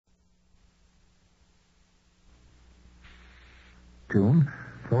tune,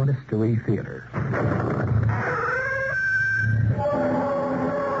 Fornesterly Theater.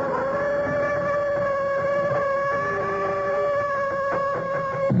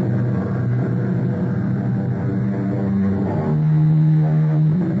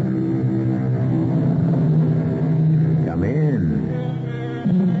 Come in.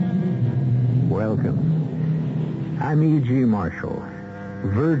 Welcome. I'm E.G. Marshall,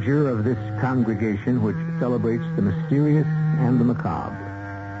 verger of this congregation which celebrates the mysterious and the macabre.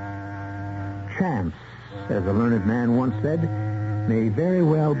 Chance, as a learned man once said, may very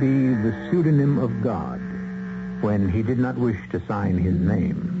well be the pseudonym of God when he did not wish to sign his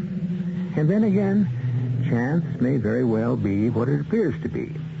name. And then again, chance may very well be what it appears to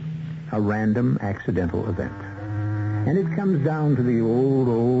be, a random accidental event. And it comes down to the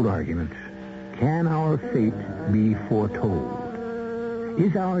old argument. Can our fate be foretold?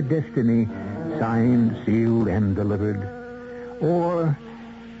 Is our destiny signed, sealed, and delivered? Or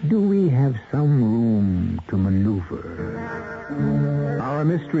do we have some room to maneuver? Our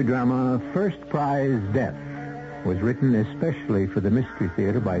mystery drama, First Prize Death, was written especially for the Mystery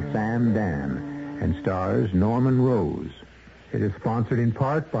Theater by Sam Dan and stars Norman Rose. It is sponsored in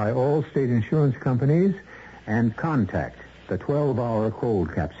part by Allstate Insurance Companies and Contact, the 12-hour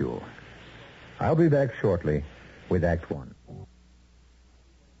cold capsule. I'll be back shortly with Act One.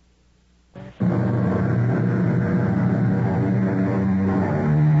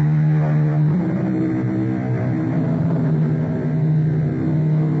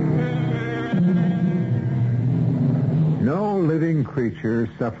 No living creature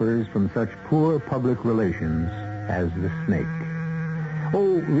suffers from such poor public relations as the snake.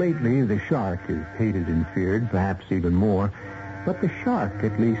 Oh, lately the shark is hated and feared, perhaps even more, but the shark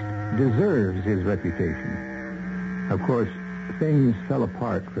at least deserves his reputation. Of course, things fell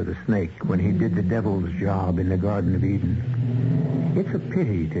apart for the snake when he did the devil's job in the Garden of Eden. It's a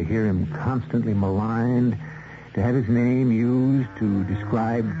pity to hear him constantly maligned, to have his name used to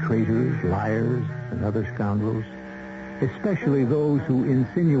describe traitors, liars, and other scoundrels, especially those who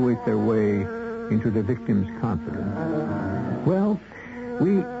insinuate their way into the victim's confidence. Well,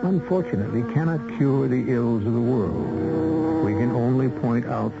 we unfortunately cannot cure the ills of the world. We can only point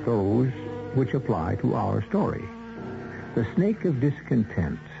out those which apply to our story. The snake of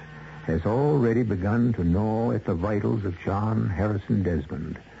discontent has already begun to gnaw at the vitals of John Harrison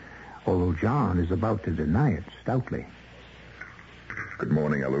Desmond, although John is about to deny it stoutly. Good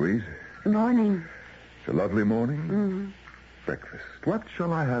morning, Eloise. Good morning. It's a lovely morning. Mm-hmm. Breakfast. What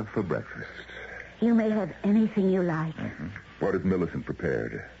shall I have for breakfast? You may have anything you like. Mm-hmm. What has Millicent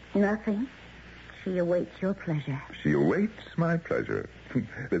prepared? Nothing. She awaits your pleasure. She awaits my pleasure.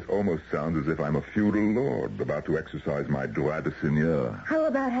 This almost sounds as if I'm a feudal lord about to exercise my droit de seigneur. How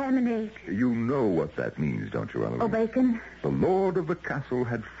about ham and eggs? You know what that means, don't you, Eloise? Oh, bacon? The lord of the castle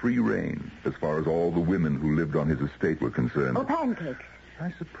had free reign as far as all the women who lived on his estate were concerned. Oh, pancakes.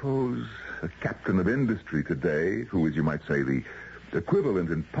 I suppose a captain of industry today, who is, you might say, the equivalent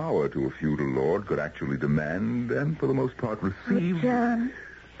in power to a feudal lord, could actually demand and, for the most part, receive... Oh, John,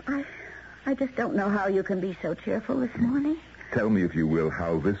 I just don't know how you can be so cheerful this morning. Tell me, if you will,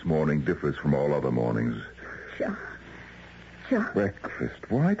 how this morning differs from all other mornings. Sure. Breakfast.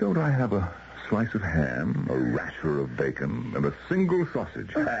 Why don't I have a slice of ham, a rasher of bacon, and a single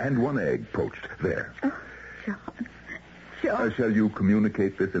sausage, and one egg poached? There. Oh, John. Shall you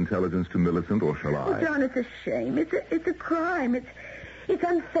communicate this intelligence to Millicent, or shall I? Oh, John, it's a shame. It's a crime. It's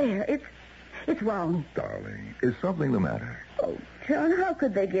unfair. It's wrong. Darling, is something the matter? Oh, John, how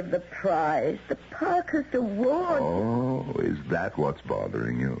could they give the prize, the Parkhurst Award? Oh, is that what's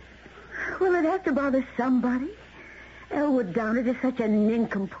bothering you? Well, it has to bother somebody. Elwood Downard is such a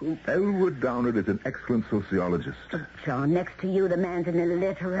nincompoop. Elwood Downard is an excellent sociologist. Oh, John, next to you, the man's an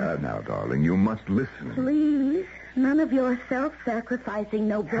illiterate. Now, darling, you must listen. Please, none of your self-sacrificing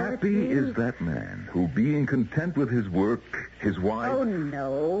nobility. Happy is that man who, being content with his work, his wife... Oh,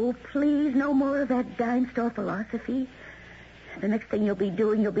 no, please, no more of that dime store philosophy. The next thing you'll be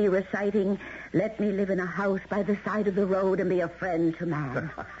doing, you'll be reciting, "Let me live in a house by the side of the road and be a friend to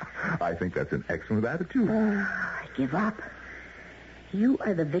man." I think that's an excellent attitude. I give up. You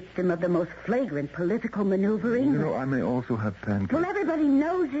are the victim of the most flagrant political maneuvering. You know, I may also have pancakes. Well, everybody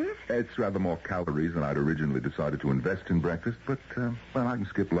knows it. It's rather more calories than I'd originally decided to invest in breakfast, but, well, I can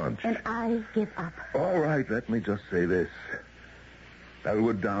skip lunch. And I give up. All right, let me just say this.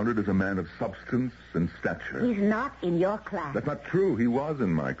 Elwood Downard is a man of substance and stature. He's not in your class. That's not true. He was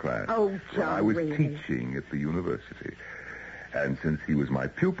in my class. Oh, John, I was really? teaching at the university. And since he was my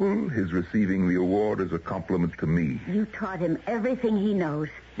pupil, his receiving the award is a compliment to me. You taught him everything he knows.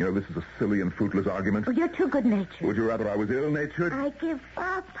 You know, this is a silly and fruitless argument. Oh, you're too good-natured. Would you rather I was ill-natured? I give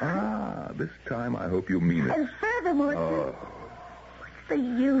up. This time I hope you mean it. And furthermore, what's the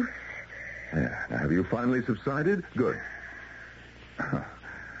use? Yeah. Now, have you finally subsided? Good.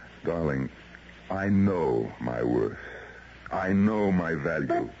 Darling, I know my worth. I know my value.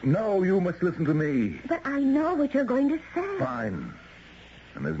 But... No, you must listen to me. But I know what you're going to say. Fine.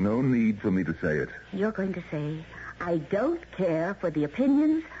 And there's no need for me to say it. You're going to say, I don't care for the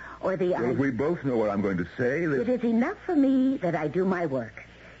opinions or the... Well, if we both know what I'm going to say... It is enough for me that I do my work.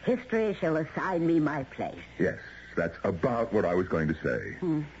 History shall assign me my place. Yes, that's about what I was going to say.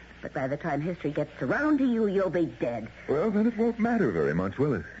 But by the time history gets around to you, you'll be dead. Well, then it won't matter very much,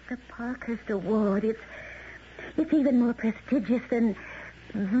 will it? The Parkhurst Award, it's even more prestigious than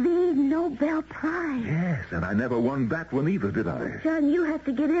the Nobel Prize. Yes, and I never won that one either, did I? John, you have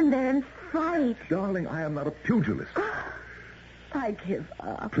to get in there and fight. Darling, I am not a pugilist. I give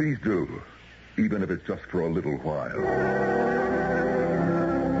up. Please do, even if it's just for a little while.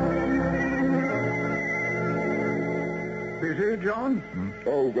 Busy, John?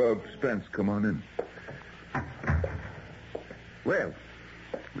 Spence, come on in. Well,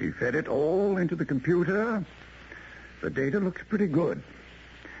 we fed it all into the computer. The data looks pretty good.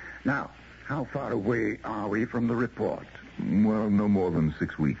 Now, how far away are we from the report? Well, no more than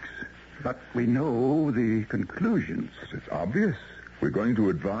 6 weeks. But we know the conclusions. It's obvious. We're going to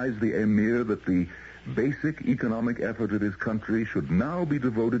advise the Emir that the basic economic effort of his country should now be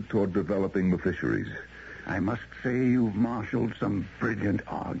devoted toward developing the fisheries. I must say you've marshaled some brilliant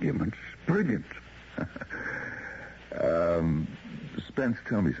arguments. Brilliant. Spence,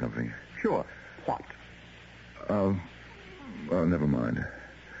 tell me something. Sure. What? Never mind.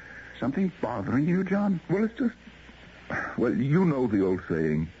 Something bothering you, John? Well, it's just... Well, you know the old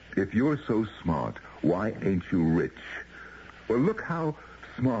saying, if you're so smart, why ain't you rich? Well, look how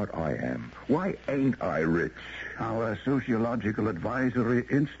smart I am. Why ain't I rich? Our Sociological Advisory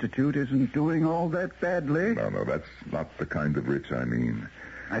Institute isn't doing all that badly. No, that's not the kind of rich I mean.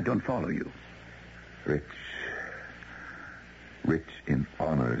 I don't follow you. Rich. Rich in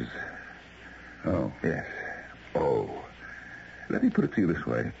honors. Oh. Yes. Oh. Let me put it to you this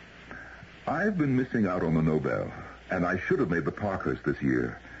way. I've been missing out on the Nobel, and I should have made the Parkhurst this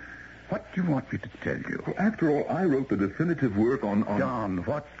year. What do you want me to tell you? Well, after all, I wrote the definitive work on... John,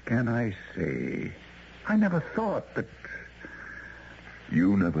 what can I say? I never thought that...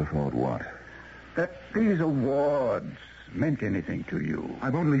 You never thought what? That these awards meant anything to you.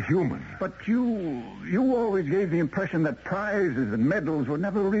 I'm only human. But you always gave the impression that prizes and medals were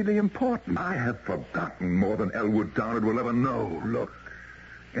never really important. I have forgotten more than Elwood Downard will ever know. Look,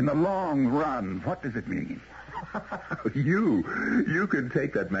 in the long run, what does it mean? You can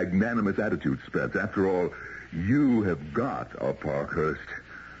take that magnanimous attitude, Spence. After all, you have got a Parkhurst.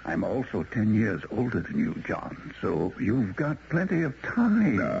 I'm also 10 years older than you, John, so you've got plenty of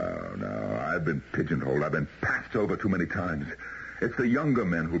time. No. I've been pigeonholed. I've been passed over too many times. It's the younger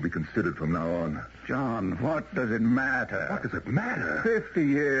men who'll be considered from now on. John, what does it matter? What does it matter? 50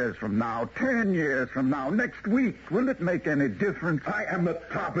 years from now, 10 years from now, next week, will it make any difference? I am the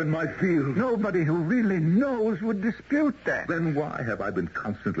top in my field. Nobody who really knows would dispute that. Then why have I been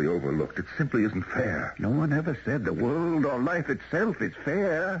constantly overlooked? It simply isn't fair. No one ever said the world or life itself is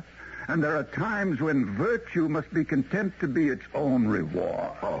fair. And there are times when virtue must be content to be its own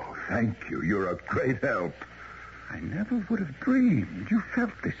reward. Oh, thank you. You're a great help. I never would have dreamed you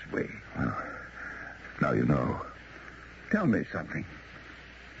felt this way. Well, now you know. Tell me something.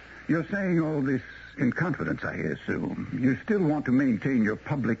 You're saying all this in confidence, I assume. You still want to maintain your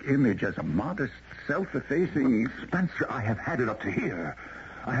public image as a modest, self-effacing... Look, Spencer, I have had it up to here.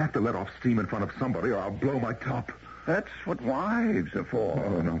 I have to let off steam in front of somebody or I'll blow my top. That's what wives are for.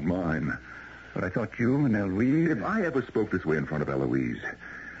 Oh, not mine. But I thought you and Eloise... If I ever spoke this way in front of Eloise,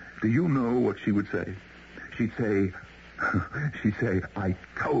 do you know what she would say? She'd say, I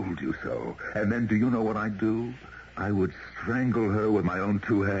told you so. And then do you know what I'd do? I would strangle her with my own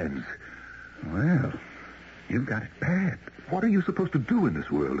 2 hands. Well, you've got it bad. What are you supposed to do in this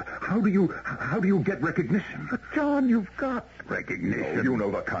world? How do you get recognition? But, John, you've got recognition. Oh, you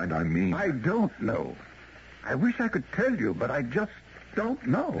know the kind I mean. I don't know. I wish I could tell you, but I just don't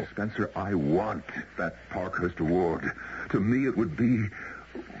know. Spencer, I want that Parkhurst Award. To me, it would be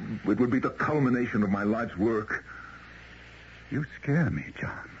the culmination of my life's work. You scare me,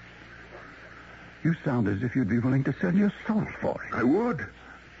 John. You sound as if you'd be willing to sell your soul for it. I would.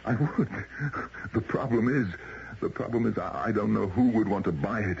 The problem is I don't know who would want to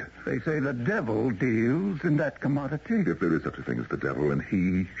buy it. They say the devil deals in that commodity. If there is such a thing as the devil and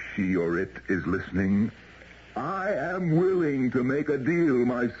he, she, or it is listening, I am willing to make a deal,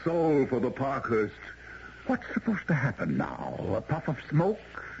 my soul, for the Parkhurst. What's supposed to happen now? A puff of smoke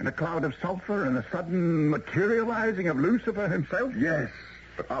and a cloud of sulfur and a sudden materializing of Lucifer himself? Yes,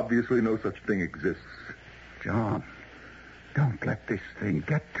 but obviously no such thing exists. John, don't let this thing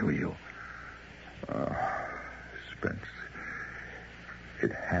get to you. Spence,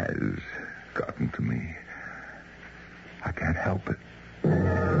 it has gotten to me. I can't help it.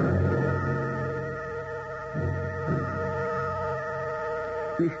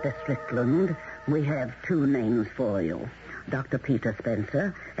 Mr. Strickland, we have two names for you. Dr. Peter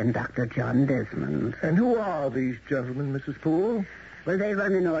Spencer and Dr. John Desmond. And who are these gentlemen, Mrs. Poole? Well, they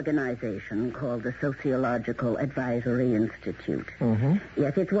run an organization called the Sociological Advisory Institute. Mm-hmm.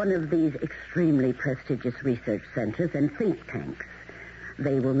 Yes, it's one of these extremely prestigious research centers and think tanks.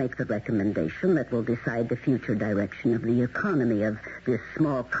 They will make the recommendation that will decide the future direction of the economy of this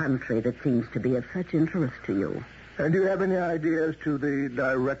small country that seems to be of such interest to you. And do you have any ideas to the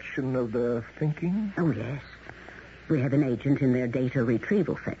direction of their thinking? Oh, yes. We have an agent in their data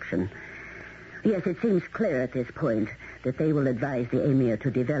retrieval section. Yes, it seems clear at this point that they will advise the Emir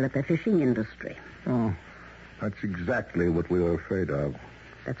to develop a fishing industry. Oh, that's exactly what we were afraid of.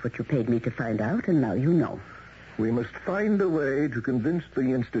 That's what you paid me to find out, and now you know. We must find a way to convince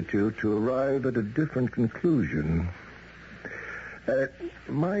the Institute to arrive at a different conclusion.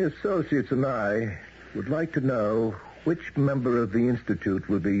 My associates and I would like to know which member of the Institute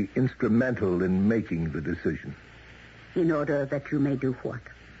will be instrumental in making the decision. In order that you may do what?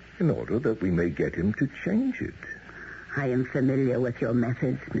 In order that we may get him to change it. I am familiar with your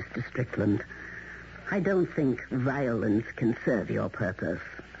methods, Mr. Strickland. I don't think violence can serve your purpose.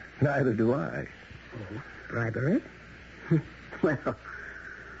 Neither do I. Oh, bribery? Well,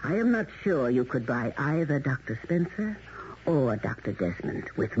 I am not sure you could buy either Dr. Spencer or Dr. Desmond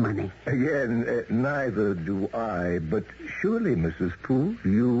with money. Again, neither do I. But surely, Mrs. Poole,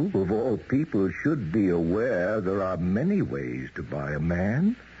 you, of all people, should be aware there are many ways to buy a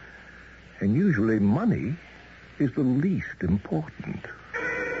man. And usually money is the least important.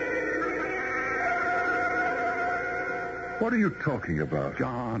 What are you talking about?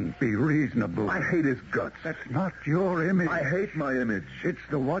 John, be reasonable. I hate his guts. That's not your image. I hate my image. It's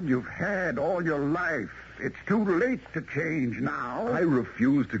the one you've had all your life. It's too late to change now. I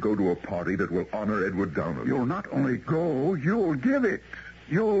refuse to go to a party that will honor Edward Downard. You'll not only go, you'll give it.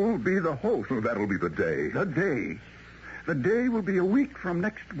 You'll be the host. Oh, that'll be the day. The day. The day will be a week from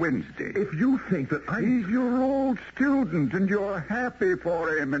next Wednesday. If you think that He's your old student, and you're happy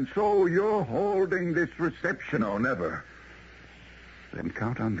for him, and so you're holding this reception. No, never. Then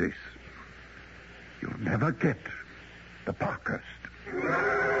count on this. You'll never get the Parkhurst.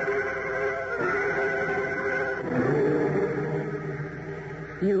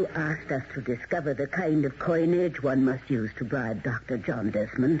 You asked us to discover the kind of coinage one must use to bribe Dr. John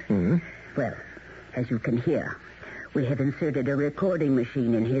Desmond. Hmm? Well, as you can hear, we have inserted a recording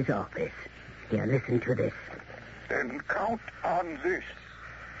machine in his office. Here, listen to this. Then count on this.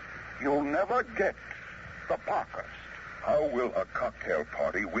 You'll never get the Parkhurst. How will a cocktail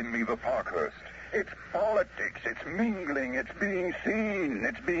party win me the Parkhurst? It's politics. It's mingling. It's being seen.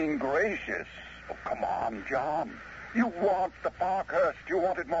 It's being gracious. Oh, come on, John. You want the Parkhurst. You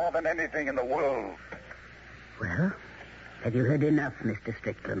want it more than anything in the world. Well, have you heard enough, Mr.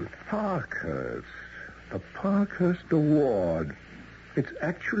 Strickland? Parkhurst. The Parkhurst Award. It's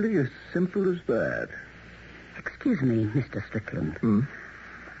actually as simple as that. Excuse me, Mr. Strickland.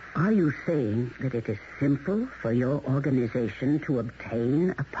 Are you saying that it is simple for your organization to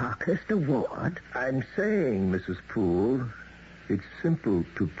obtain a Parkhurst Award? I'm saying, Mrs. Poole, it's simple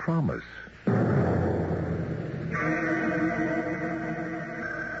to promise.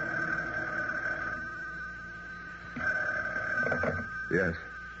 Yes.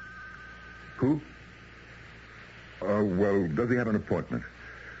 Who? Well, does he have an appointment?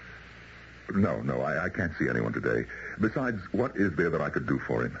 No, I can't see anyone today. Besides, what is there that I could do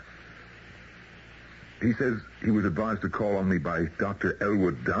for him? He says he was advised to call on me by Dr.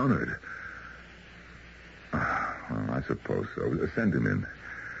 Elwood Downard. Well, I suppose so. Send him in.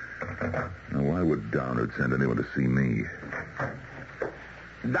 Now, why would Downard send anyone to see me?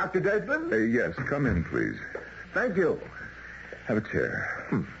 Dr. Desmond? Yes, come in, please. Thank you. Have a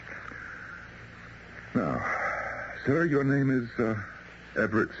chair. Now, sir, your name is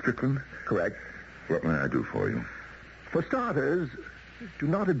Everett Strickland? Correct. What may I do for you? For starters, do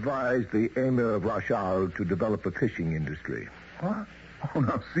not advise the Emir of Rashal to develop a fishing industry. What? Oh,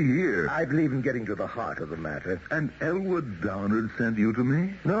 now, see here. I believe in getting to the heart of the matter. And Elwood Downard sent you to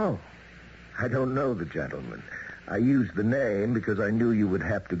me? No, I don't know the gentleman. I used the name because I knew you would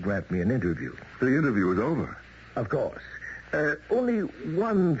have to grant me an interview. The interview is over. Of course. Only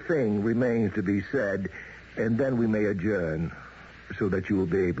one thing remains to be said, and then we may adjourn, so that you will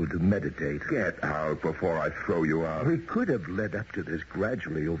be able to meditate. Get out before I throw you out. We could have led up to this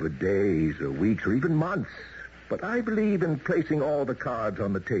gradually over days or weeks or even months, but I believe in placing all the cards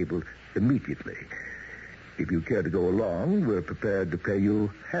on the table immediately. If you care to go along, we're prepared to pay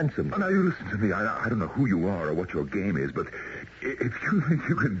you handsomely. Oh, now, you listen to me. I don't know who you are or what your game is, but if you think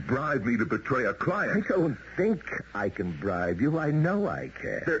you can bribe me to betray a client... I don't think I can bribe you. I know I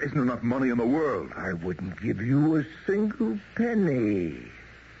can. There isn't enough money in the world. I wouldn't give you a single penny.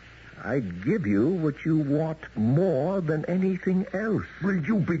 I'd give you what you want more than anything else. Will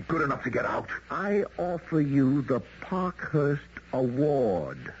you be good enough to get out? I offer you the Parkhurst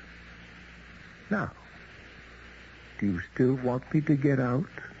Award. Now, do you still want me to get out?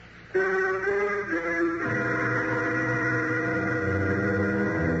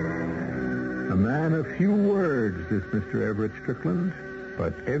 A man of few words, this Mr. Everett Strickland,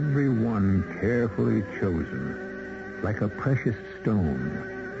 but every one carefully chosen, like a precious stone.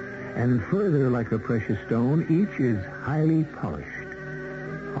 And further, like a precious stone, each is highly polished.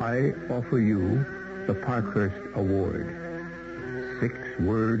 I offer you the Parkhurst Award. 6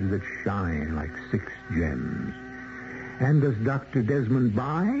 words that shine like 6 gems. And does Dr. Desmond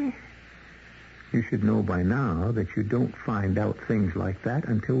buy? You should know by now that you don't find out things like that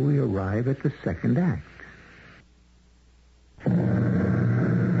until we arrive at the second act.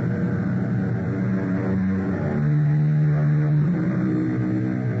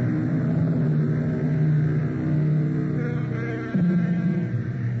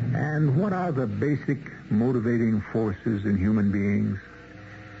 And what are the basic motivating forces in human beings?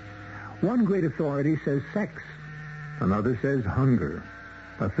 One great authority says sex. Another says hunger.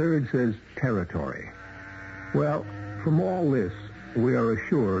 A third says territory. Well, from all this, we are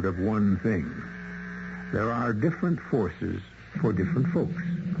assured of one thing. There are different forces for different folks.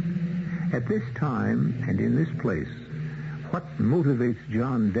 At this time and in this place, what motivates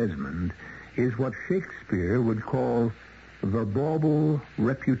John Desmond is what Shakespeare would call the bauble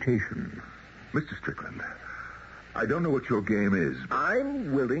reputation. Mr. Strickland, I don't know what your game is, but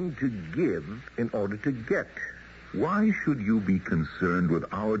I'm willing to give in order to get. why should you be concerned with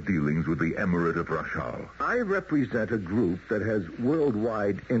our dealings with the Emirate of Rashal? I represent a group that has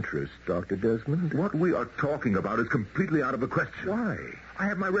worldwide interest, Dr. Desmond. What we are talking about is completely out of the question. Why? I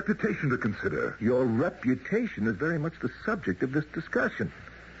have my reputation to consider. Your reputation is very much the subject of this discussion.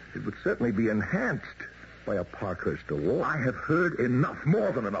 It would certainly be enhanced by a Parkhurst Award. I have heard enough,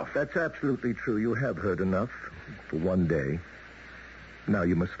 more than enough. That's absolutely true. You have heard enough for one day. Now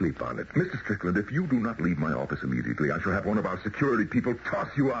you must sleep on it. Mr. Strickland, if you do not leave my office immediately, I shall have one of our security people toss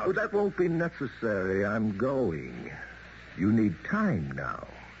you out. Oh, that won't be necessary. I'm going. You need time now.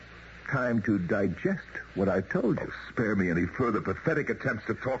 Time to digest what I've told you. Oh, spare me any further pathetic attempts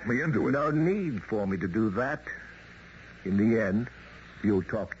to talk me into it. No need for me to do that. In the end, you'll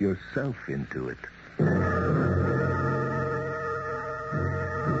talk yourself into it.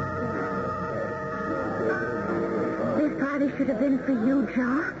 This party should have been for you,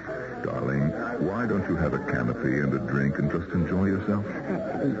 Joe. Darling, why don't you have a canopy and a drink and just enjoy yourself?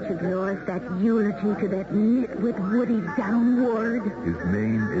 That speech of yours, that eulogy to that nitwit Woody Downward. His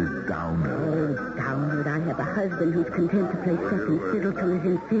name is Downer. Oh, Downward, I have a husband who's content to play second fiddle to his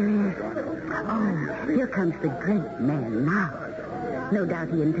inferiors. Oh, here comes the great man now. No doubt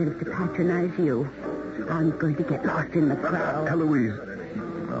he intends to patronize you. I'm going to get lost in the crowd. Eloise.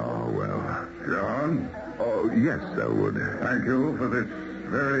 Oh, well. John, Oh, yes, Elwood. thank you for this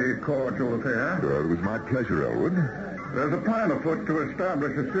very cordial affair. It was my pleasure, Elwood. There's a plan afoot to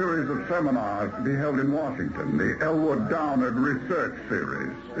establish a series of seminars to be held in Washington, the Elwood Downard Research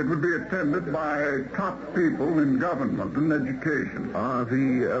Series. It would be attended by top people in government and education.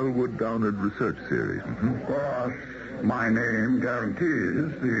 The Elwood Downard Research Series. Of course, my name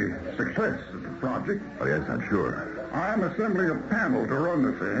guarantees the success of the project. Oh, yes, I'm sure. I'm assembling a panel to run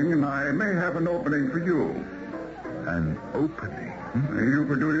the thing, and I may have an opening for you. An opening. You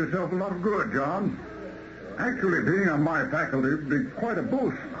could do yourself a lot of good, John. Actually, being on my faculty would be quite a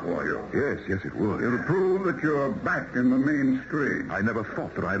boost for you. Yes, it would. It'll prove that you're back in the mainstream. I never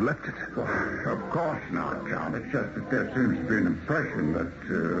thought that I left it. Well, of course not, John. It's just that there seems to be an impression that,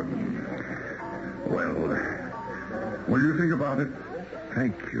 will you think about it?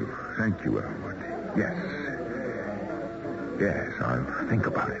 Thank you, Elwood. Yes. Yes, I'll think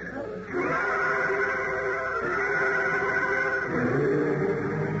about it.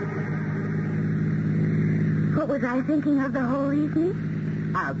 What was I thinking of the whole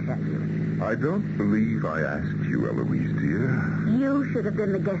evening? I'll tell you. I don't believe I asked you, Eloise, dear. You should have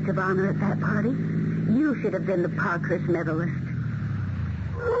been the guest of honor at that party. You should have been the Parkhurst medalist.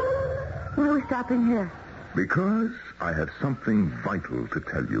 Why are we stopping here? Because I have something vital to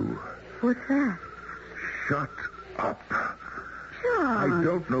tell you. What's that? Shut up. John. I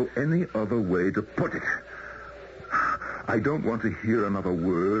don't know any other way to put it. I don't want to hear another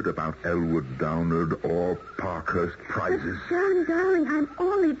word about Elwood Downard or Parkhurst prizes. But John, darling, I'm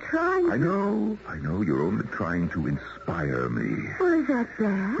only trying to... I know. You're only trying to inspire me. Well, is that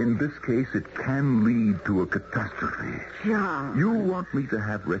bad? In this case, it can lead to a catastrophe. John. You want me to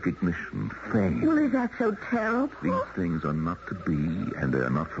have recognition, fame. Well, is that so terrible? These things are not to be, and they're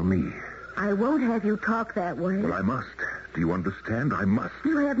not for me. I won't have you talk that way. Well, I must. Do you understand? I must.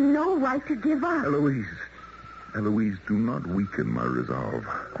 You have no right to give up. Eloise, do not weaken my resolve.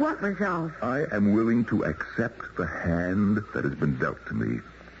 What resolve? I am willing to accept the hand that has been dealt to me.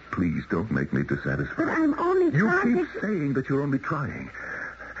 Please don't make me dissatisfied. But I'm only trying You keep saying that you're only trying.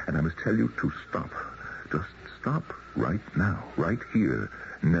 And I must tell you to stop. Just stop right now, right here.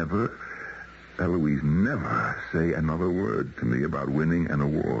 Never, Eloise, never say another word to me about winning an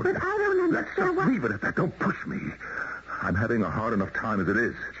award. But I don't understand Let's just leave it at that. Don't push me. I'm having a hard enough time as it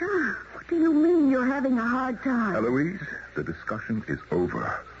is. John, what do you mean you're having a hard time? Eloise, the discussion is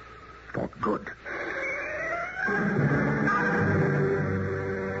over. For good.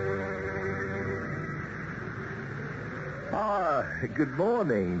 Good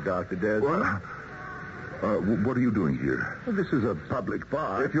morning, Dr. Desmond. What are you doing here? Well, this is a public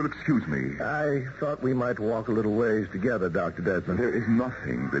bar. If you'll excuse me. I thought we might walk a little ways together, Dr. Desmond. There is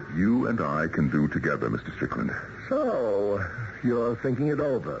nothing that you and I can do together, Mr. Strickland. So, you're thinking it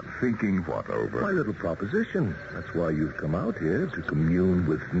over. Thinking what over? My little proposition. That's why you've come out here, to commune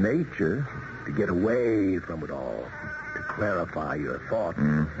with nature, to get away from it all, to clarify your thoughts.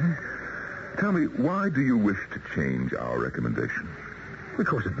 Mm-hmm. Tell me, why do you wish to change our recommendation?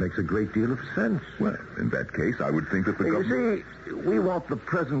 Because it makes a great deal of sense. Well, in that case, I would think that the government... You see, we want the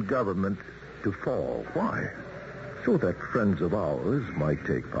present government to fall. Why? So that friends of ours might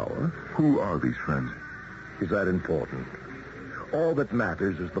take power. Who are these friends? Is that important? All that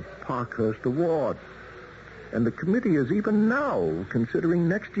matters is the Parkhurst Award. And the committee is even now considering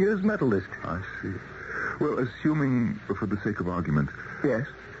next year's medalist. I see. Well, assuming, for the sake of argument... Yes?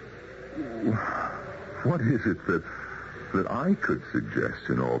 What is it that I could suggest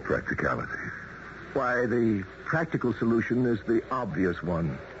in all practicality? Why, the practical solution is the obvious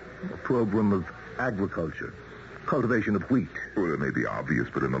one. A program of agriculture. Cultivation of wheat. Well, it may be obvious,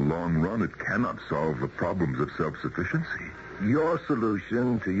 but in the long run, it cannot solve the problems of self-sufficiency. Your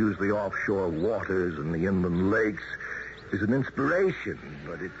solution, to use the offshore waters and the inland lakes, is an inspiration,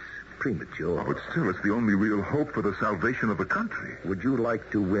 but it's premature. Oh, but still, it's the only real hope for the salvation of the country. Would you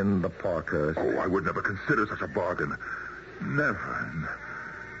like to win the Parkhurst? Oh, I would never consider such a bargain. Never.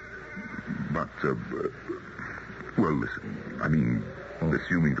 But, well, listen. I mean,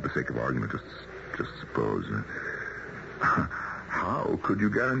 assuming for the sake of argument, just suppose. How could you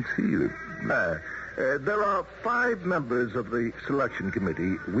guarantee that? There are 5 members of the selection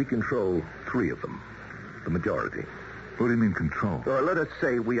committee. We control 3 of them. The majority. What do you mean control? Or let us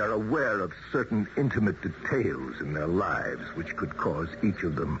say we are aware of certain intimate details in their lives which could cause each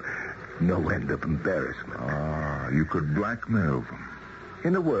of them no end of embarrassment. Ah, you could blackmail them.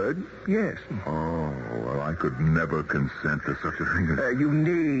 In a word, yes. Oh, well, I could never consent to such a thing as... You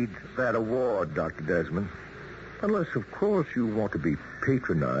need that award, Dr. Desmond. Unless, of course, you want to be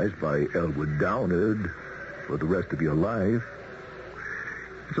patronized by Elwood Downard for the rest of your life.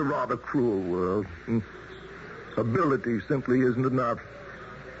 It's a rather cruel world. Ability simply isn't enough.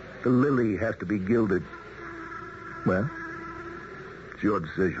 The lily has to be gilded. Well, it's your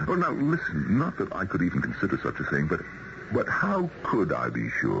decision. Well, now, listen, not that I could even consider such a thing, but how could I be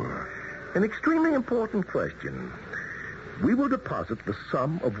sure? An extremely important question. We will deposit the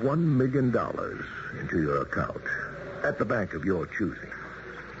sum of $1 million into your account at the bank of your choosing.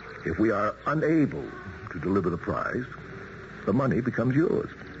 If we are unable to deliver the prize, the money becomes yours.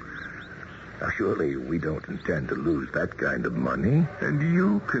 Now, surely we don't intend to lose that kind of money. And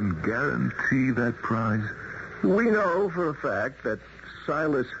you can guarantee that prize? We know for a fact that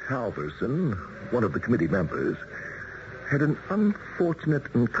Silas Halverson, one of the committee members, had an unfortunate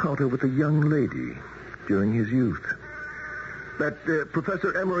encounter with a young lady during his youth. That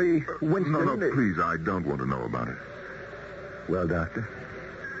Professor Emery Winston... No, please, I don't want to know about it. Well, Doctor,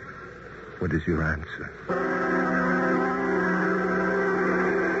 what is your answer?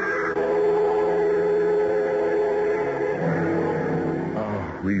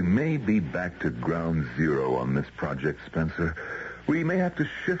 We may be back to ground zero on this project, Spencer. We may have to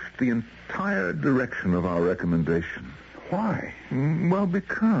shift the entire direction of our recommendation. Why? Well,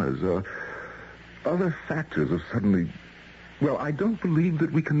 because other factors have suddenly... Well, I don't believe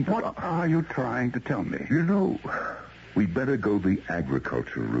that we can... What are you trying to tell me? You know, we'd better go the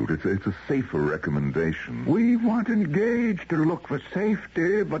agriculture route. It's a safer recommendation. We weren't engaged to look for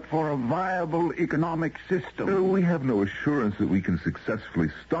safety, but for a viable economic system. We have no assurance that we can successfully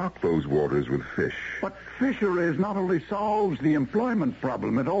stock those waters with fish. But fisheries not only solves the employment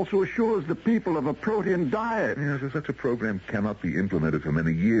problem, it also assures the people of a protein diet. Yes, such a program cannot be implemented for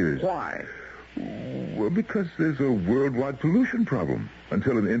many years. Why? Well, because there's a worldwide pollution problem.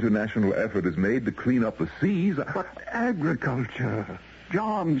 Until an international effort is made to clean up the seas... But agriculture...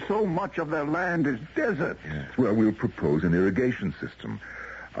 John, so much of their land is desert. Yes. Well, we'll propose an irrigation system.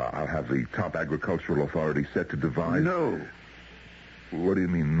 I'll have the top agricultural authority set to devise... No. What do you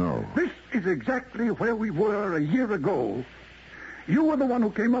mean, no? This is exactly where we were a year ago. You were the one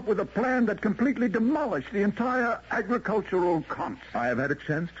who came up with a plan that completely demolished the entire agricultural concept. I have had a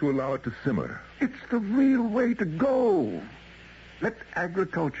chance to allow it to simmer. It's the real way to go. Let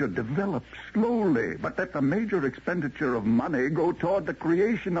agriculture develop slowly, but let the major expenditure of money go toward the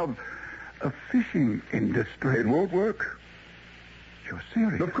creation of a fishing industry. It won't work. You're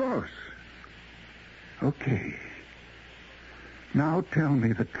serious? Of course. Okay. Now tell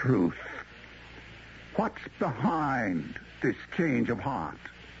me the truth. What's behind this change of heart?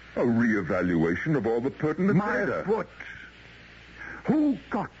 A reevaluation of all the pertinent data. My foot. Who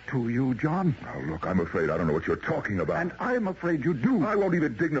got to you, John? Oh, look, I'm afraid I don't know what you're talking about. And I'm afraid you do. I won't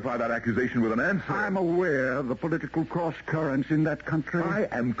even dignify that accusation with an answer. I'm aware of the political cross-currents in that country. I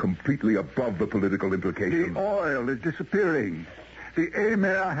am completely above the political implications. The oil is disappearing. The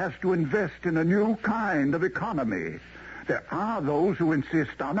Emir has to invest in a new kind of economy. There are those who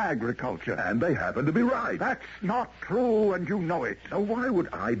insist on agriculture. And they happen to be right. That's not true, and you know it. Now, why would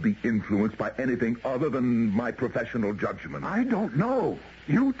I be influenced by anything other than my professional judgment? I don't know.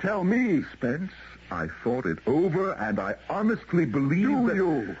 You tell me. Spence, I thought it over, and I honestly believe that... Do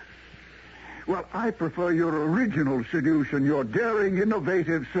you? Well, I prefer your original solution, your daring,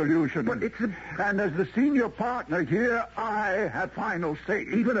 innovative solution. But it's a... And as the senior partner here, I have final say.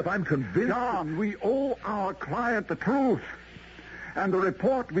 Even if I'm convinced... John, we owe our client the truth. And the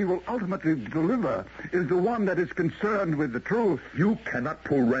report we will ultimately deliver is the one that is concerned with the truth. You cannot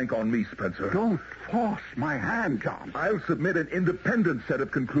pull rank on me, Spencer. Don't force my hand, John. I'll submit an independent set of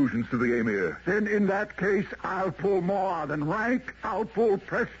conclusions to the Emir. Then in that case, I'll pull more than rank. I'll pull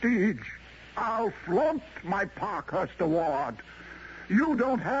prestige. I'll flaunt my Parkhurst Award. You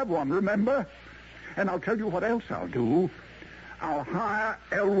don't have one, remember? And I'll tell you what else I'll do. I'll hire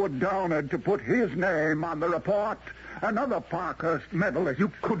Elwood Downard to put his name on the report. Another Parkhurst medalist. You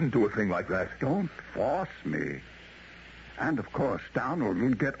couldn't do a thing like that. Don't force me. And, of course, Downard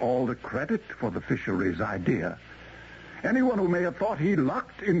will get all the credit for the fisheries idea. Anyone who may have thought he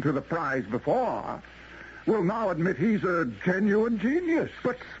lucked into the prize before will now admit he's a genuine genius.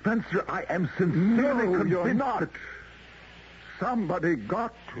 But, Spencer, I am sincerely convinced you're not. that... Somebody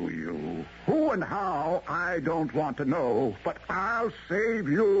got to you. Who and how, I don't want to know. But I'll save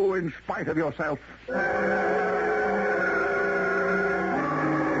you in spite of yourself.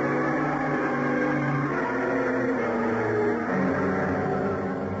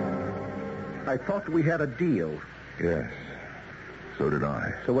 I thought we had a deal. Yes, so did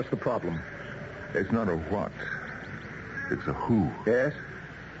I. So what's the problem? It's not a what. It's a who. Yes?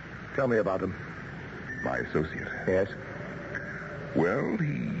 Tell me about him. My associate. Yes? Well,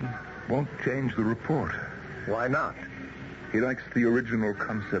 he won't change the report. Why not? He likes the original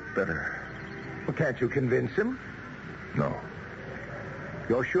concept better. Well, can't you convince him? No.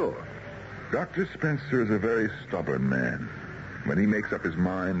 You're sure? Dr. Spencer is a very stubborn man. When he makes up his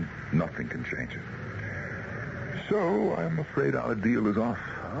mind, nothing can change it. So, I'm afraid our deal is off.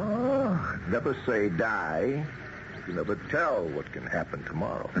 Oh, never say die. You never tell what can happen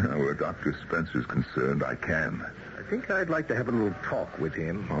tomorrow. Where Dr. Spencer's concerned, I can. I think I'd like to have a little talk with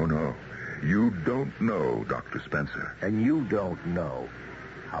him. Oh, no. You don't know Dr. Spencer. And you don't know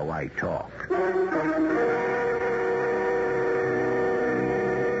how I talk.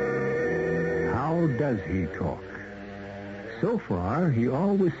 How does he talk? So far, he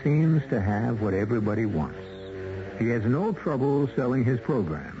always seems to have what everybody wants. He has no trouble selling his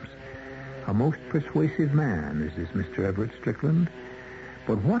programs. A most persuasive man is this Mr. Everett Strickland.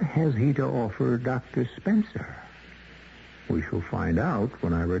 But what has he to offer Dr. Spencer? We shall find out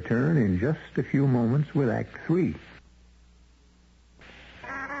when I return in just a few moments with Act 3.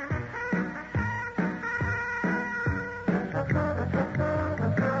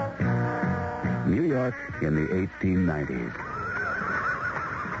 New York in the 1890s.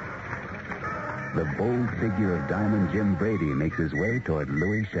 The bold figure of Diamond Jim Brady makes his way toward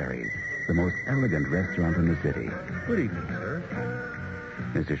Louis Sherry, the most elegant restaurant in the city. Good evening, sir.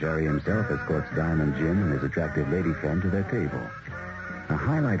 Mr. Sherry himself escorts Diamond Jim and his attractive lady friend to their table. The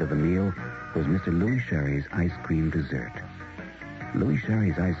highlight of the meal was Mr. Louis Sherry's ice cream dessert. Louis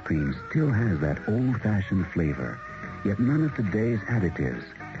Sherry's ice cream still has that old-fashioned flavor, yet none of today's additives.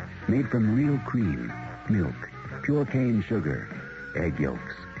 Made from real cream, milk, pure cane sugar, egg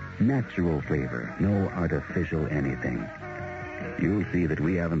yolks, natural flavor, no artificial anything. You'll see that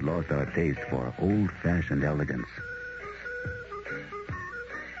we haven't lost our taste for old-fashioned elegance.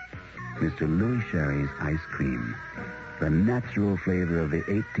 Mr. Louis Sherry's ice cream, the natural flavor of the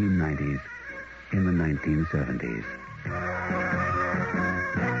 1890s in the 1970s.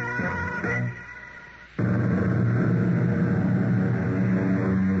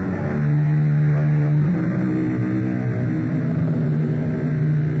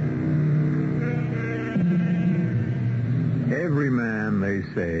 Every man, they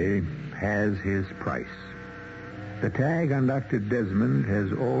say, has his price. The tag on Dr. Desmond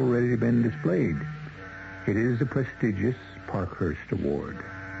has already been displayed. It is the prestigious Parkhurst Award.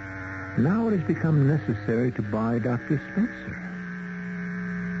 Now it has become necessary to buy Dr. Spencer.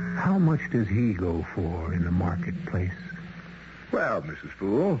 How much does he go for in the marketplace? Well, Mrs.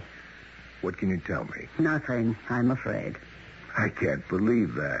 Poole, what can you tell me? Nothing, I'm afraid. I can't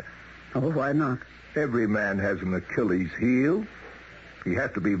believe that. Oh, why not? Every man has an Achilles heel. He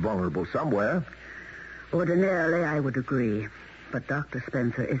has to be vulnerable somewhere. Ordinarily, I would agree. But Dr.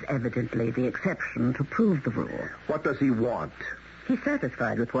 Spencer is evidently the exception to prove the rule. What does he want? He's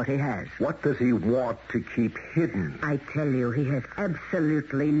satisfied with what he has. What does he want to keep hidden? I tell you, he has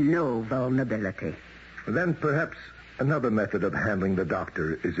absolutely no vulnerability. Then perhaps another method of handling the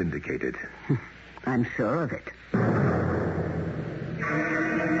doctor is indicated. I'm sure of it.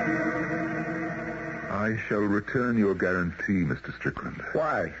 I shall return your guarantee, Mr. Strickland.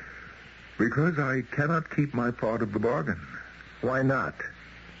 Why? Because I cannot keep my part of the bargain. Why not?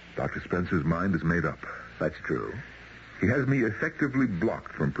 Dr. Spencer's mind is made up. That's true. He has me effectively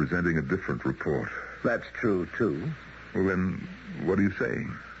blocked from presenting a different report. That's true, too. Well, then, what are you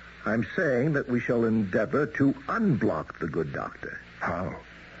saying? I'm saying that we shall endeavor to unblock the good doctor. How?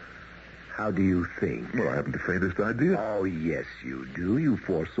 How do you think? Well, I haven't the faintest idea. Oh, yes, you do. You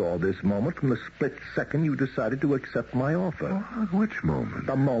foresaw this moment from the split second you decided to accept my offer. Oh, which moment?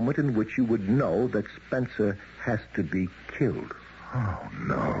 The moment in which you would know that Spencer has to be killed. Oh,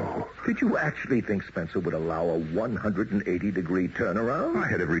 no. Did you actually think Spencer would allow a 180-degree turnaround? I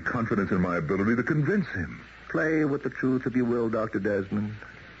had every confidence in my ability to convince him. Play with the truth if you will, Dr. Desmond.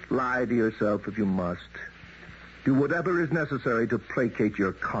 Lie to yourself if you must. Do whatever is necessary to placate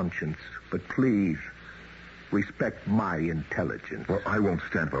your conscience. But please, respect my intelligence. Well, I won't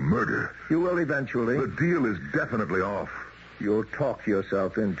stand for murder. You will eventually. The deal is definitely off. You'll talk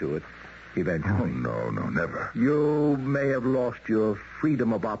yourself into it eventually. Oh, no, never. You may have lost your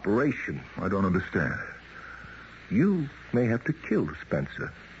freedom of operation. I don't understand. You may have to kill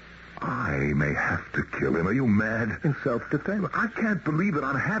Spencer. I may have to kill him. Are you mad? In self-defense. I can't believe that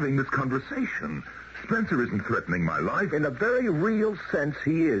I'm having this conversation. Spencer isn't threatening my life. In a very real sense,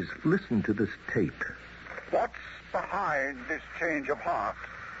 he is. Listen to this tape. What's behind this change of heart?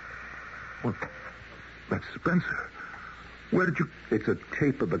 Well, that's Spencer. Where did you... It's a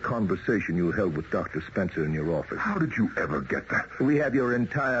tape of the conversation you held with Dr. Spencer in your office. How did you ever get that? We have your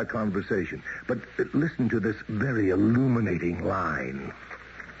entire conversation. But listen to this very illuminating line.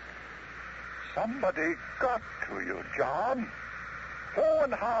 Somebody got to you, John. Who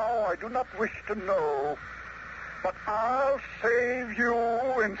and how, I do not wish to know. But I'll save you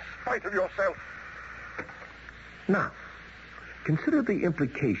in spite of yourself. Now, consider the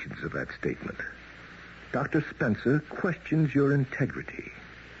implications of that statement. Dr. Spencer questions your integrity.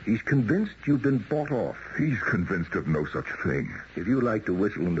 He's convinced you've been bought off. He's convinced of no such thing. If you like to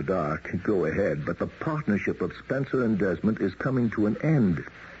whistle in the dark, go ahead. But the partnership of Spencer and Desmond is coming to an end.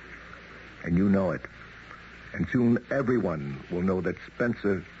 And you know it. And soon everyone will know that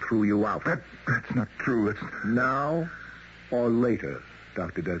Spencer threw you out. That's not true. It's... Now or later,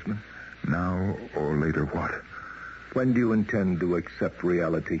 Dr. Desmond? Now or later what? When do you intend to accept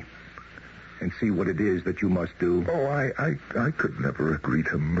reality and see what it is that you must do? Oh, I could never agree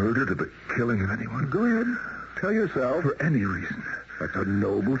to murder, to the killing of anyone. Go ahead. Tell yourself. For any reason. That's a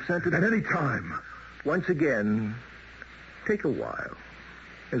noble sentence. At any time. Once again, take a while.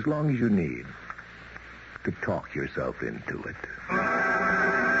 As long as you need to talk yourself into it.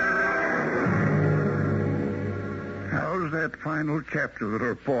 How's that final chapter of the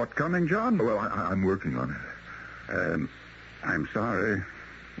report coming, John? Well, I'm working on it. I'm sorry.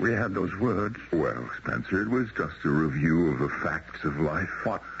 We had those words. Well, Spencer, it was just a review of the facts of life.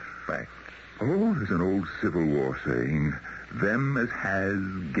 What facts? Oh, there's an old Civil War saying, them as has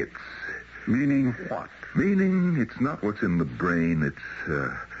gets. Meaning what? Meaning it's not what's in the brain, it's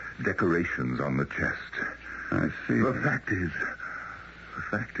decorations on the chest. I see. The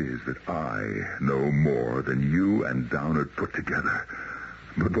fact is that I know more than you and Downard put together.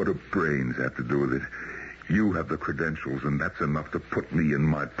 But what do brains have to do with it? You have the credentials, and that's enough to put me in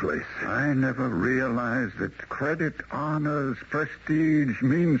my place. I never realized that credit, honors, prestige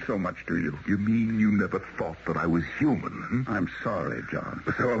mean so much to you. You mean you never thought that I was human? I'm sorry, John.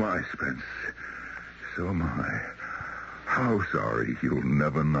 So am I, Spence. So am I. How sorry, you'll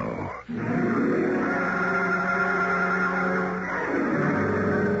never know.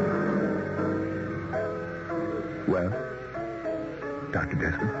 Well, Dr.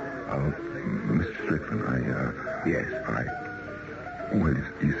 Desmond? Mr. Strickland, Yes. Well,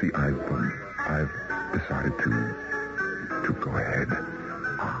 you see, I've decided to go ahead.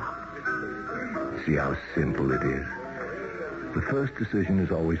 See how simple it is? The first decision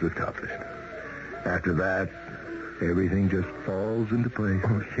is always the toughest. After that, everything just falls into place.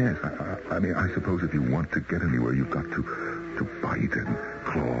 Oh, yes. I mean, I suppose if you want to get anywhere, you've got to bite and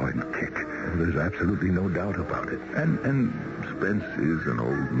claw and kick. Well, there's absolutely no doubt about it. And Spence is an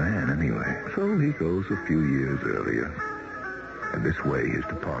old man anyway. So he goes a few years earlier. And this way, his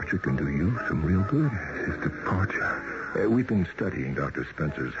departure can do you some real good. His departure? We've been studying Dr.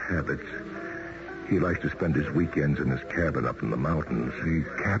 Spencer's habits. He likes to spend his weekends in his cabin up in the mountains. The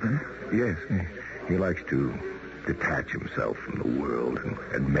cabin? Yes. He likes to detach himself from the world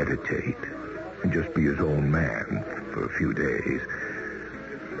and meditate and just be his own man for a few days.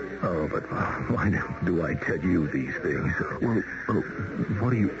 Oh, but why do I tell you these things? Well,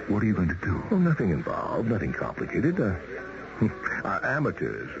 what are you going to do? Well, nothing involved, nothing complicated. Our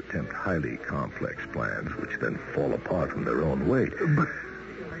amateurs attempt highly complex plans, which then fall apart from their own weight. But,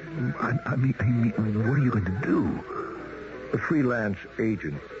 I mean, what are you going to do? A freelance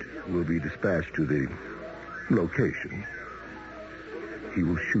agent will be dispatched to the location. He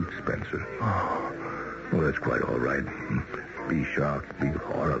will shoot Spencer. Oh. Well, that's quite all right. Be shocked, be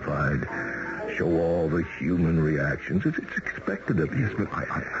horrified, show all the human reactions. It's expected of you. Yes, but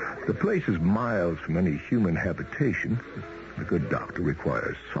The place is miles from any human habitation. A good doctor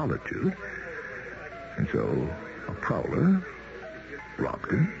requires solitude. And so a prowler robbed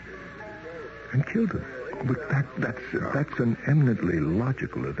him and killed him. But that's an eminently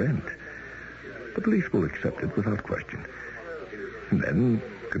logical event. The police will accept it without question. And then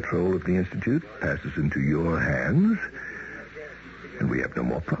control of the Institute passes into your hands, and we have no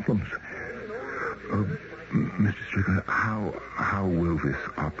more problems. Mr. Strickland, how will this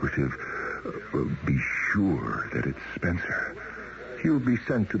operative be sure that it's Spencer? He'll be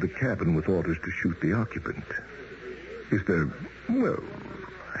sent to the cabin with orders to shoot the occupant. Has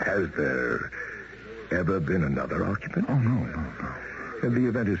there ever been another occupant? Oh, no. And the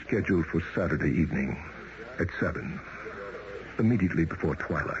event is scheduled for Saturday evening at 7, immediately before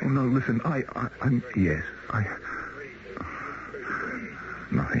twilight. Oh, no, listen, yes,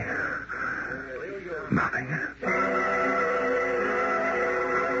 Nothing.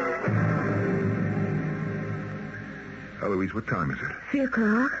 Eloise, what time is it? 3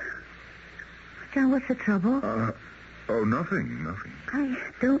 o'clock. John, what's the trouble? Nothing. I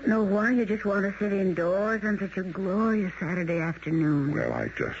don't know why you just want to sit indoors on such a glorious Saturday afternoon. Well, I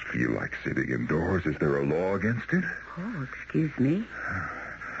just feel like sitting indoors. Is there a law against it? Oh, excuse me.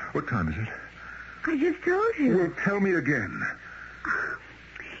 What time is it? I just told you. Well, tell me again.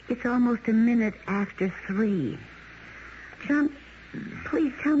 It's almost a minute after 3. John,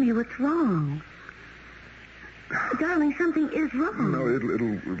 please tell me what's wrong. Darling, something is wrong. No,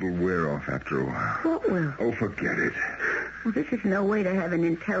 it'll wear off after a while. What will? Oh, forget it. Well, this is no way to have an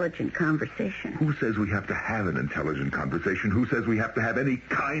intelligent conversation. Who says we have to have an intelligent conversation? Who says we have to have any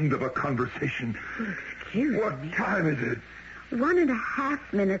kind of a conversation? Well, excuse me. What time is it? 1.5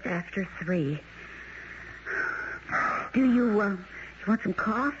 minutes after 3. Do you want some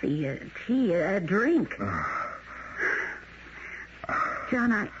coffee, tea, a drink?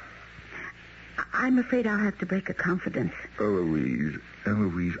 John, I'm afraid I'll have to break a confidence. Eloise,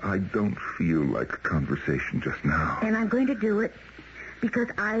 I don't feel like a conversation just now. And I'm going to do it because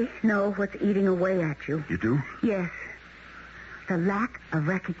I know what's eating away at you. You do? Yes. The lack of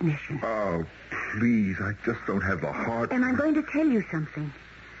recognition. Oh, please, I just don't have the heart. And I'm going to tell you something.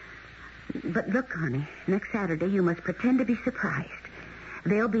 But look, honey, next Saturday you must pretend to be surprised.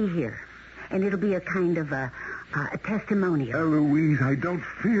 They'll be here. And it'll be a kind of a testimonial. Eloise, I don't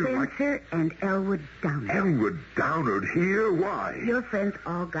feel Spencer and Elwood Downard. Elwood Downard here? Why? Your friends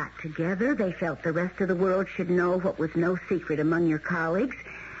all got together. They felt the rest of the world should know what was no secret among your colleagues.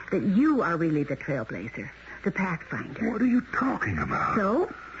 that you are really the trailblazer, the pathfinder. What are you talking about?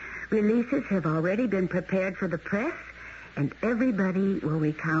 So, releases have already been prepared for the press, and everybody will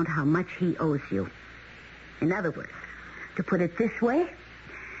recount how much he owes you. In other words, to put it this way,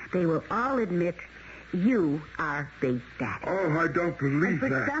 they will all admit you are Big Daddy. Oh, I don't believe For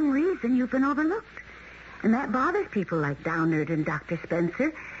that. some reason, you've been overlooked. And that bothers people like Downard and Dr.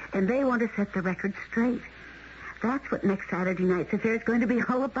 Spencer, and they want to set the record straight. That's what next Saturday night's affair is going to be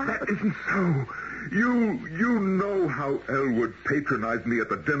all about. That isn't so. You know how Elwood patronized me at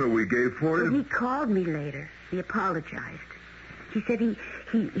the dinner we gave for Well, him. he called me later. He apologized. He said he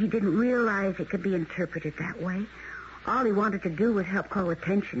didn't realize it could be interpreted that way. All he wanted to do was help call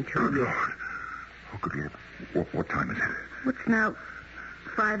attention to Good it. Lord. Oh, good Lord. What time is it? What's now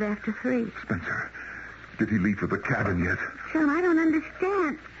 3:05? Spencer, did he leave for the cabin yet? John, I don't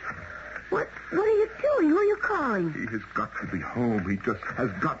understand. What are you doing? Who are you calling? He has got to be home. He just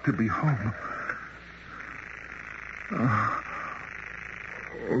has got to be home.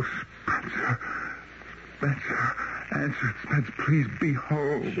 Oh, Spencer. Spencer. Answer it, Spencer. Please be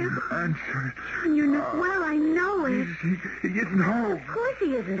home. John. Answer it. John, you're not well. I know it. He isn't home. Of course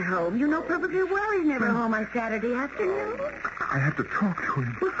he isn't home. You know perfectly well he's never home on Saturday afternoon. I have to talk to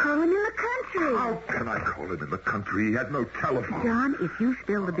him. We'll call him in the country. How can I call him in the country? He has no telephone. John, if you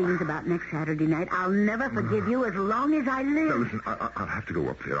spill the beans about next Saturday night, I'll never forgive you as long as I live. Now, listen, I'll have to go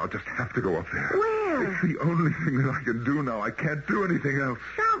up there. I'll just have to go up there. Where? It's the only thing that I can do now. I can't do anything else.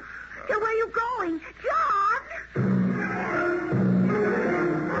 John, where are you going? John!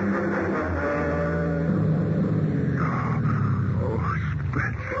 Oh,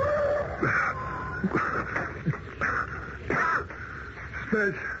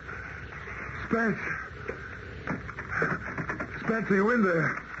 Spence. Spence. Spence, are you in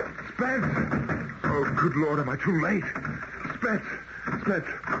there? Spence. Oh, good Lord, am I too late? Spence.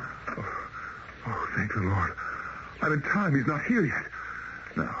 Oh, thank the Lord. I'm in time. He's not here yet.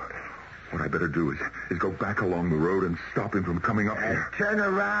 Now, what I better do is go back along the road and stop him from coming up here. Turn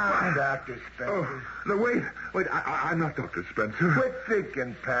around, Dr. Spencer. Oh, no, wait. I'm not Dr. Spencer. Quit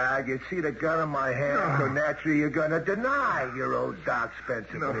thinking, pal. You see the gun in my hand, so naturally you're going to deny your old Doc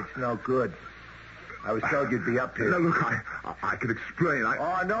Spencer, but it's no good. I was told you'd be up here. Now, look, I can explain.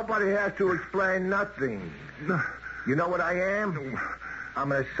 Oh, nobody has to explain nothing. No. You know what I am?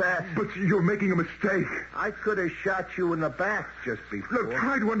 I'm an assassin. But you're making a mistake. I could have shot you in the back just before. Look,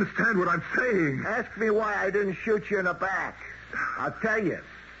 try to understand what I'm saying. Ask me why I didn't shoot you in the back. I'll tell you.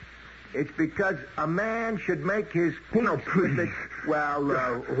 It's because a man should make his peace No, please. with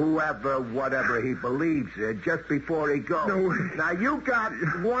whoever, whatever he believes in, just before he goes. No. Now, you got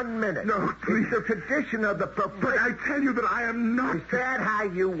 1 minute. No, please. It's the tradition of the But profession. I tell you that I am not. Is that how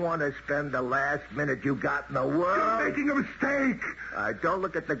you want to spend the last minute you got in the world? You're making a mistake. Don't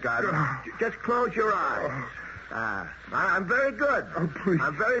look at the gun. Just close your eyes. I'm very good. Oh, please.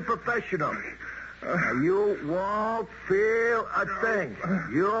 I'm very professional. You won't feel a thing.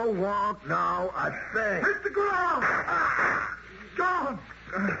 You won't know a thing. Hit the ground. John.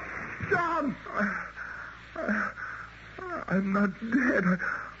 I'm not dead.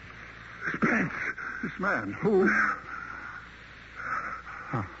 Spence. This man, who?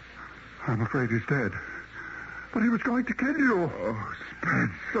 I'm afraid he's dead. But he was going to kill you. Oh,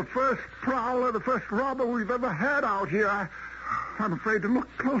 Spence. The first prowler, the first robber we've ever had out here. I'm afraid to look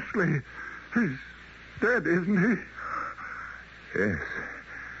closely. He's dead, isn't he? Yes.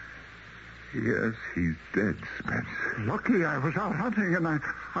 Yes, he's dead, Spence. Lucky I was out hunting and I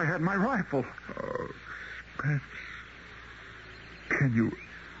had my rifle. Oh, Spence. Can you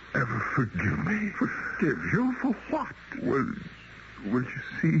ever forgive me? Forgive you for what? Well, you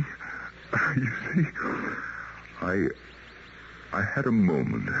see, I had a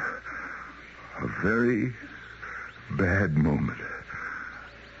moment, a very bad moment,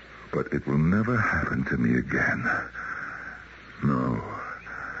 but it will never happen to me again. No,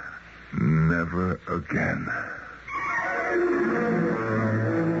 never again.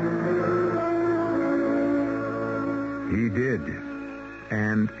 He did,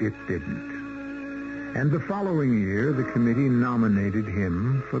 and it didn't. And the following year, the committee nominated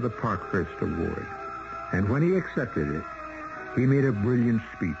him for the Parkhurst Award. And when he accepted it, he made a brilliant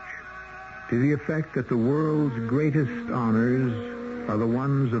speech to the effect that the world's greatest honors are the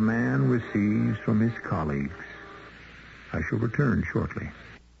ones a man receives from his colleagues. I shall return shortly.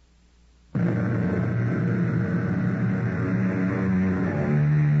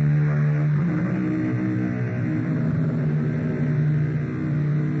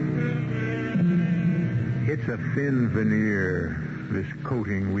 It's a thin veneer, this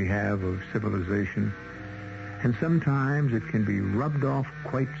coating we have of civilization. And sometimes it can be rubbed off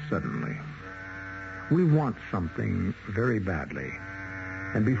quite suddenly. We want something very badly.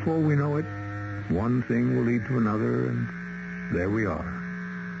 And before we know it, one thing will lead to another, and there we are,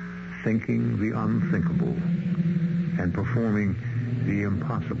 thinking the unthinkable and performing the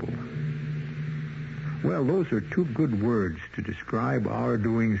impossible. Well, those are two good words to describe our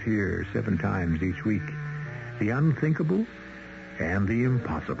doings here 7 times each week. The unthinkable and the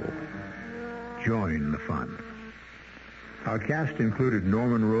impossible. Join the fun. Our cast included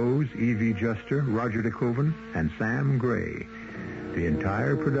Norman Rose, E.V. Juster, Roger DeKoven, and Sam Gray. The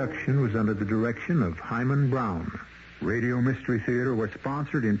entire production was under the direction of Hyman Brown. Radio Mystery Theater was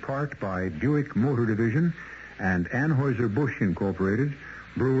sponsored in part by Buick Motor Division and Anheuser-Busch Incorporated,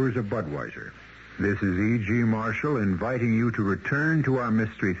 Brewers of Budweiser. This is E.G. Marshall inviting you to return to our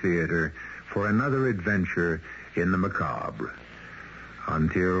Mystery Theater for another adventure in the macabre.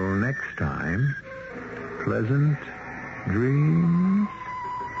 Until next time, pleasant dreams.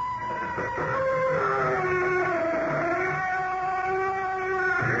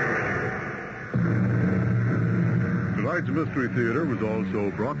 Tonight's Mystery Theater was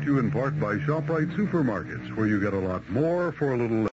also brought to you in part by ShopRite Supermarkets, where you get a lot more for a little less.